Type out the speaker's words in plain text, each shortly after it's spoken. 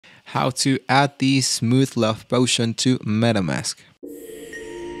how to add the smooth love potion to Metamask.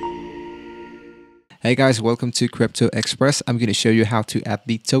 Hey guys, welcome to Crypto Express. I'm going to show you how to add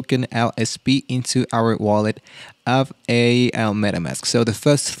the token LSP into our wallet of a Metamask. So the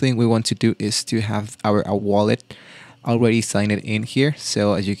first thing we want to do is to have our wallet already signed in here.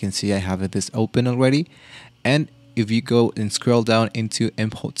 So as you can see, I have this open already. And if you go and scroll down into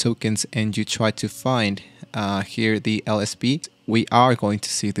import tokens and you try to find here the LSP, we are going to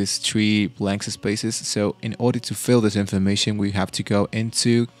see these three blank spaces. So in order to fill this information, we have to go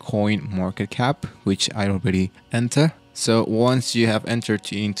into CoinMarketCap, which I already enter. So once you have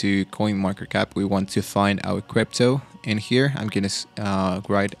entered into CoinMarketCap, we want to find our crypto. In here, I'm going to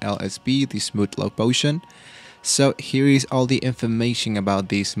write LSP, the smooth love potion. So here is all the information about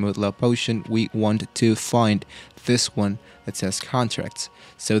the smooth love potion. We want to find this one that says contracts.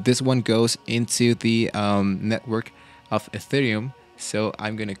 So this one goes into the network of Ethereum. So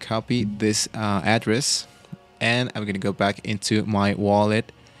I'm going to copy this address and I'm going to go back into my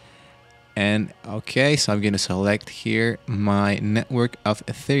wallet. And okay, so I'm going to select here my network of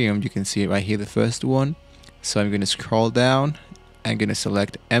Ethereum. You can see it right here, the first one. So I'm going to scroll down. I'm going to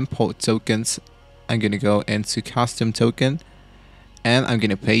select import tokens. I'm going to go into custom token and I'm going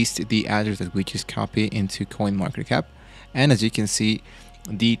to paste the address that we just copied into CoinMarketCap. And as you can see,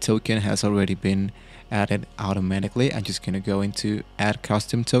 the token has already been added automatically. I'm just going to go into add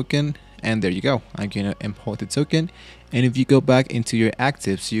custom token and there you go. I'm going to import the token. And if you go back into your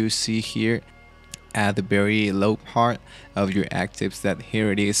actives, you see here at the very low part of your actives that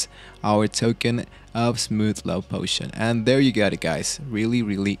here it is, our token of smooth love potion. And there you got it, guys.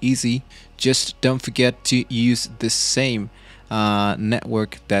 Really easy. Just don't forget to use the same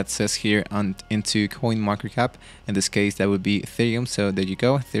network that says here on into CoinMarketCap. In this case, that would be Ethereum. So there you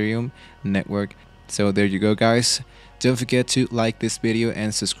go, Ethereum network. So there you go, guys. Don't forget to like this video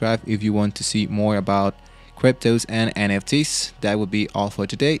and subscribe if you want to see more about cryptos and NFTs. That would be all for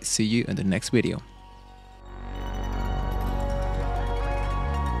today. See you in the next video.